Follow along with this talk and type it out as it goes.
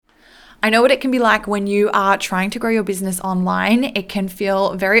I know what it can be like when you are trying to grow your business online. It can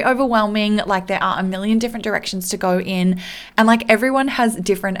feel very overwhelming, like there are a million different directions to go in, and like everyone has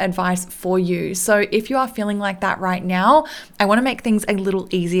different advice for you. So if you are feeling like that right now, I want to make things a little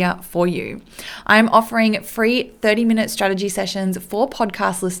easier for you. I'm offering free 30-minute strategy sessions for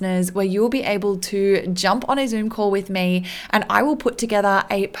podcast listeners where you will be able to jump on a Zoom call with me, and I will put together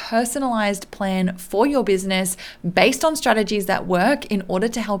a personalized plan for your business based on strategies that work in order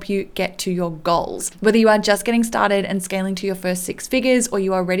to help you get to your goals. Whether you are just getting started and scaling to your first 6 figures, or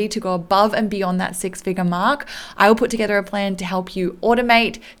you are ready to go above and beyond that 6-figure mark, I will put together a plan to help you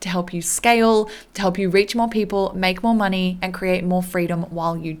automate, to help you scale, to help you reach more people, make more money, and create more freedom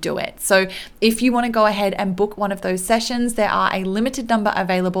while you do it. So if you want to go ahead and book one of those sessions, there are a limited number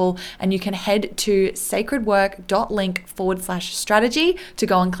available, and you can head to sacredwork.link/strategy to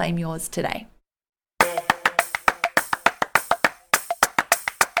go and claim yours today.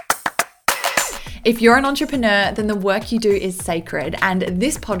 If you're an entrepreneur, then the work you do is sacred, and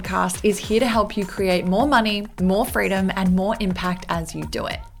this podcast is here to help you create more money, more freedom, and more impact as you do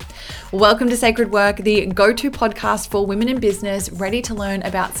it. Welcome to Sacred Work, the go-to podcast for women in business ready to learn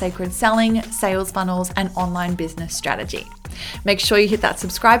about sacred selling, sales funnels, and online business strategy. Make sure you hit that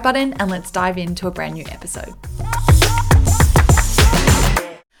subscribe button, and let's dive into a brand new episode.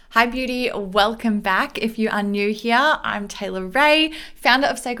 Hi beauty, welcome back. If you are new here, I'm Taylor Ray, founder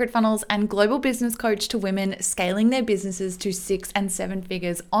of Sacred Funnels and global business coach to women scaling their businesses to 6 and 7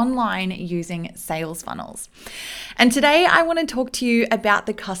 figures online using sales funnels. And today I want to talk to you about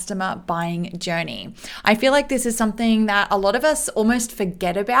the customer buying journey. I feel like this is something that a lot of us almost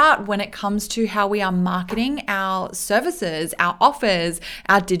forget about when it comes to how we are marketing our services, our offers,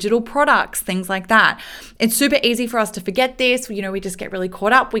 our digital products, things like that. It's super easy for us to forget this. We just get really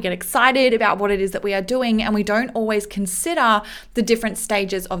caught up. We get excited about what it is that we are doing, and we don't always consider the different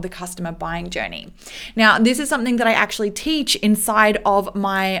stages of the customer buying journey. Now, this is something that I actually teach inside of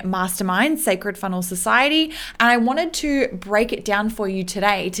my mastermind, Sacred Funnel Society, and I wanted to break it down for you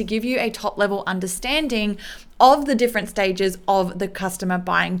today to give you a top-level understanding of the different stages of the customer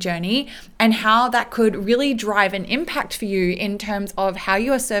buying journey and how that could really drive an impact for you in terms of how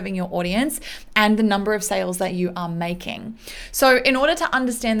you are serving your audience and the number of sales that you are making. So in order to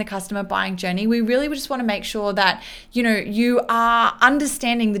understand the customer buying journey, we really just want to make sure that you are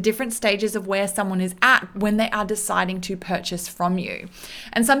understanding the different stages of where someone is at when they are deciding to purchase from you.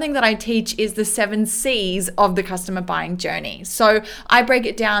 And something that I teach is the 7 C's of the customer buying journey. So I break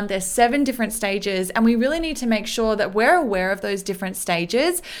it down, there's 7 different stages, and we really need to make sure that we're aware of those different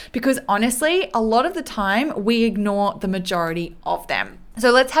stages, because honestly, a lot of the time we ignore the majority of them. So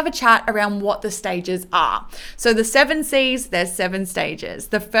let's have a chat around what the stages are. So the 7 C's, there's 7 stages.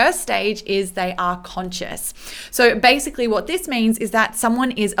 The first stage is they are conscious. So basically what this means is that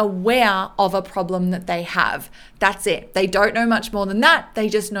someone is aware of a problem that they have. That's it. They don't know much more than that. They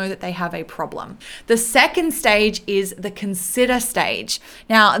just know that they have a problem. The second stage is the consider stage.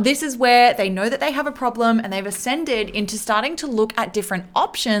 Now, this is where they know that they have a problem and they've ascended into starting to look at different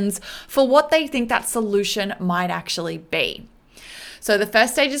options for what they think that solution might actually be. So the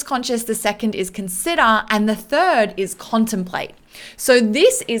first stage is conscious, the second is consider, and the third is contemplate. So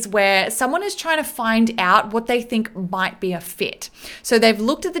this is where someone is trying to find out what they think might be a fit. So they've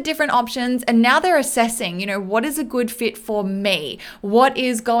looked at the different options and now they're assessing, what is a good fit for me? What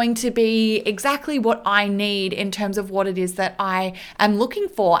is going to be exactly what I need in terms of what it is that I am looking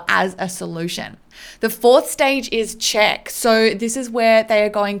for as a solution. The fourth stage is check. So this is where they are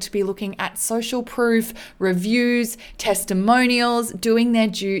going to be looking at social proof, reviews, testimonials, doing their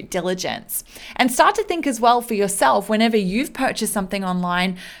due diligence. And start to think as well for yourself, whenever you've purchased something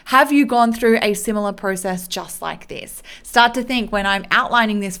online, have you gone through a similar process just like this? Start to think, when I'm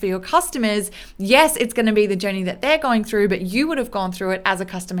outlining this for your customers, yes, it's going to be the journey that they're going through, but you would have gone through it as a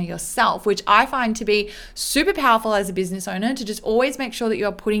customer yourself, which I find to be super powerful as a business owner, to just always make sure that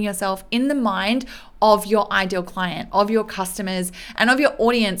you're putting yourself in the mind of your ideal client, of your customers, and of your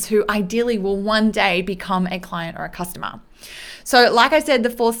audience who ideally will one day become a client or a customer. So like I said, the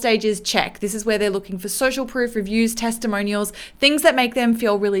fourth stage is check. This is where they're looking for social proof, reviews, testimonials, things that make them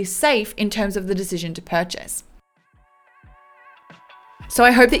feel really safe in terms of the decision to purchase. So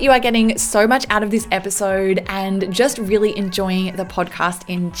I hope that you are getting so much out of this episode and just really enjoying the podcast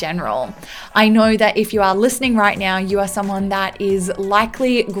in general. I know that if you are listening right now, you are someone that is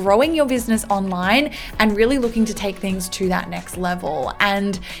likely growing your business online and really looking to take things to that next level.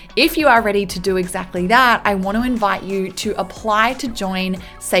 And if you are ready to do exactly that, I want to invite you to apply to join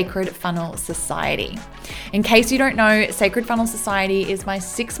Sacred Funnel Society. In case you don't know, Sacred Funnel Society is my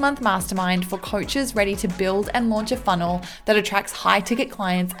 6-month mastermind for coaches ready to build and launch a funnel that attracts high-ticket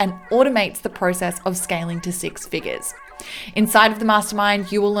clients and automates the process of scaling to 6 figures. Inside of the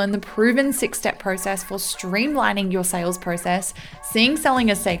mastermind, you will learn the proven 6-step process for streamlining your sales process, seeing selling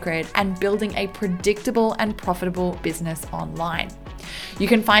as sacred, and building a predictable and profitable business online. You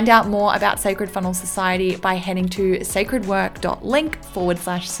can find out more about Sacred Funnel Society by heading to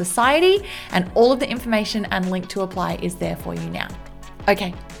sacredwork.link/society, and all of the information and link to apply is there for you now.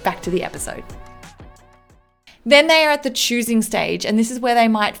 Okay, back to the episode. Then they are at the choosing stage, and this is where they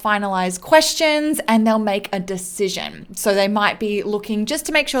might finalize questions and they'll make a decision. So they might be looking just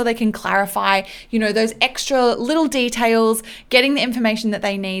to make sure they can clarify, those extra little details, getting the information that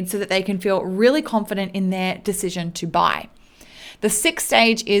they need so that they can feel really confident in their decision to buy. The 6th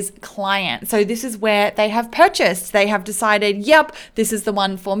stage is client. So this is where they have purchased. They have decided, yep, this is the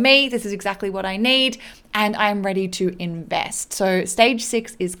one for me. This is exactly what I need, and I'm ready to invest. So stage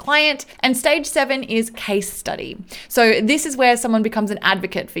 6 is client, and stage 7 is case study. So this is where someone becomes an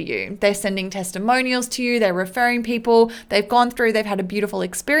advocate for you. They're sending testimonials to you, they're referring people, they've had a beautiful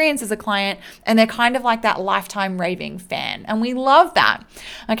experience as a client, and they're kind of like that lifetime raving fan. And we love that.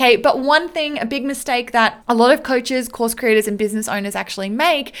 Okay, but one thing, a big mistake that a lot of coaches, course creators, and business owners actually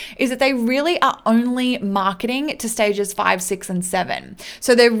make is that they really are only marketing to stages 5, 6, and 7.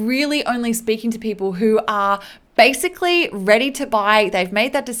 So they're really only speaking to people who are basically ready to buy. They've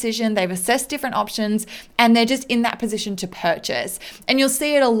made that decision, they've assessed different options, and they're just in that position to purchase. And you'll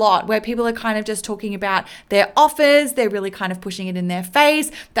see it a lot where people are kind of just talking about their offers, they're really kind of pushing it in their face.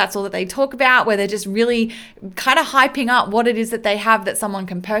 That's all that they talk about, where they're just really kind of hyping up what it is that they have that someone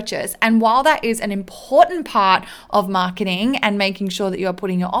can purchase. And while that is an important part of marketing and making sure that you're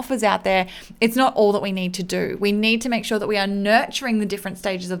putting your offers out there, it's not all that we need to do. We need to make sure that we are nurturing the different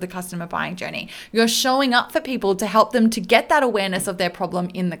stages of the customer buying journey. You're showing up for people to help them to get that awareness of their problem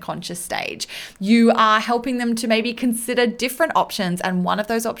in the conscious stage. You are helping them to maybe consider different options, and one of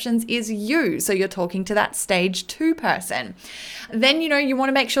those options is you. So you're talking to that stage 2 person. Then, you want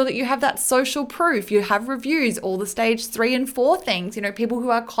to make sure that you have that social proof, you have reviews, all the stage 3 and 4 things, people who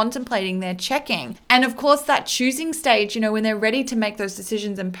are contemplating, they're checking. And of course, that choosing stage, when they're ready to make those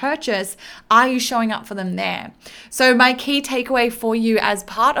decisions and purchase, are you showing up for them there? So my key takeaway for you as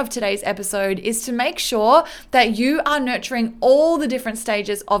part of today's episode is to make sure that you are nurturing all the different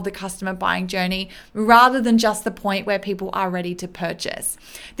stages of the customer buying journey rather than just the point where people are ready to purchase.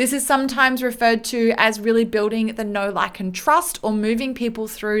 This is sometimes referred to as really building the know, like, and trust, or moving people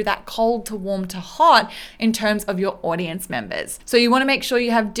through that cold to warm to hot in terms of your audience members. So you want to make sure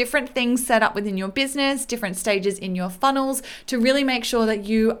you have different things set up within your business, different stages in your funnels, to really make sure that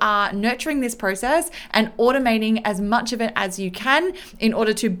you are nurturing this process and automating as much of it as you can in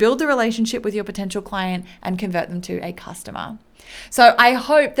order to build the relationship with your potential client and convert them to a customer. So I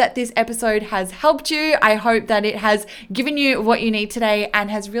hope that this episode has helped you. I hope that it has given you what you need today and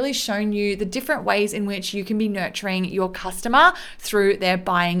has really shown you the different ways in which you can be nurturing your customer through their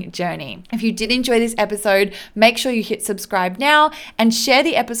buying journey. If you did enjoy this episode, make sure you hit subscribe now and share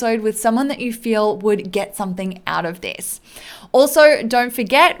the episode with someone that you feel would get something out of this. Also, don't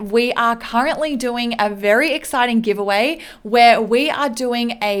forget, we are currently doing a very exciting giveaway where we are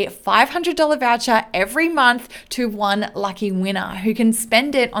doing a $500 voucher every month to one lucky winner who can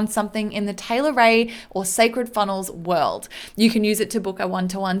spend it on something in the Taylor Ray or Sacred Funnels world. You can use it to book a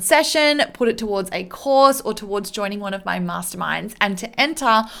one-to-one session, put it towards a course, or towards joining one of my masterminds. And to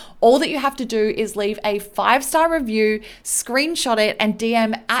enter, all that you have to do is leave a 5-star review, screenshot it, and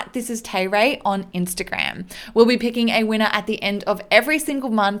DM at This Is Tay Ray on Instagram. We'll be picking a winner at the end of every single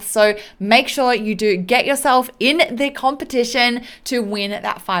month, so make sure you do get yourself in the competition to win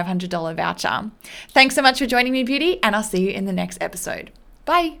that $500 voucher. Thanks so much for joining me, beauty, and I'll see you in the next episode.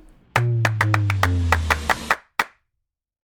 Bye.